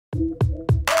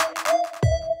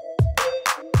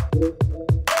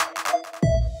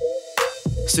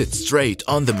Sit straight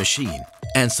on the machine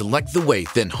and select the weight,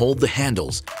 then hold the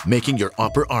handles, making your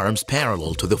upper arms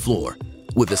parallel to the floor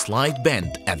with a slight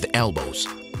bend at the elbows.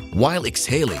 While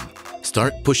exhaling,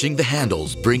 start pushing the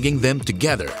handles, bringing them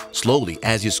together slowly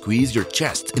as you squeeze your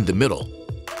chest in the middle.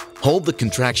 Hold the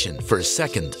contraction for a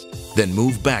second, then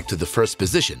move back to the first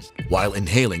position while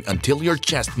inhaling until your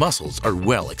chest muscles are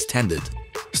well extended.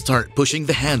 Start pushing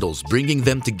the handles, bringing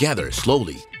them together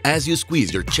slowly as you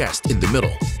squeeze your chest in the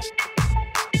middle.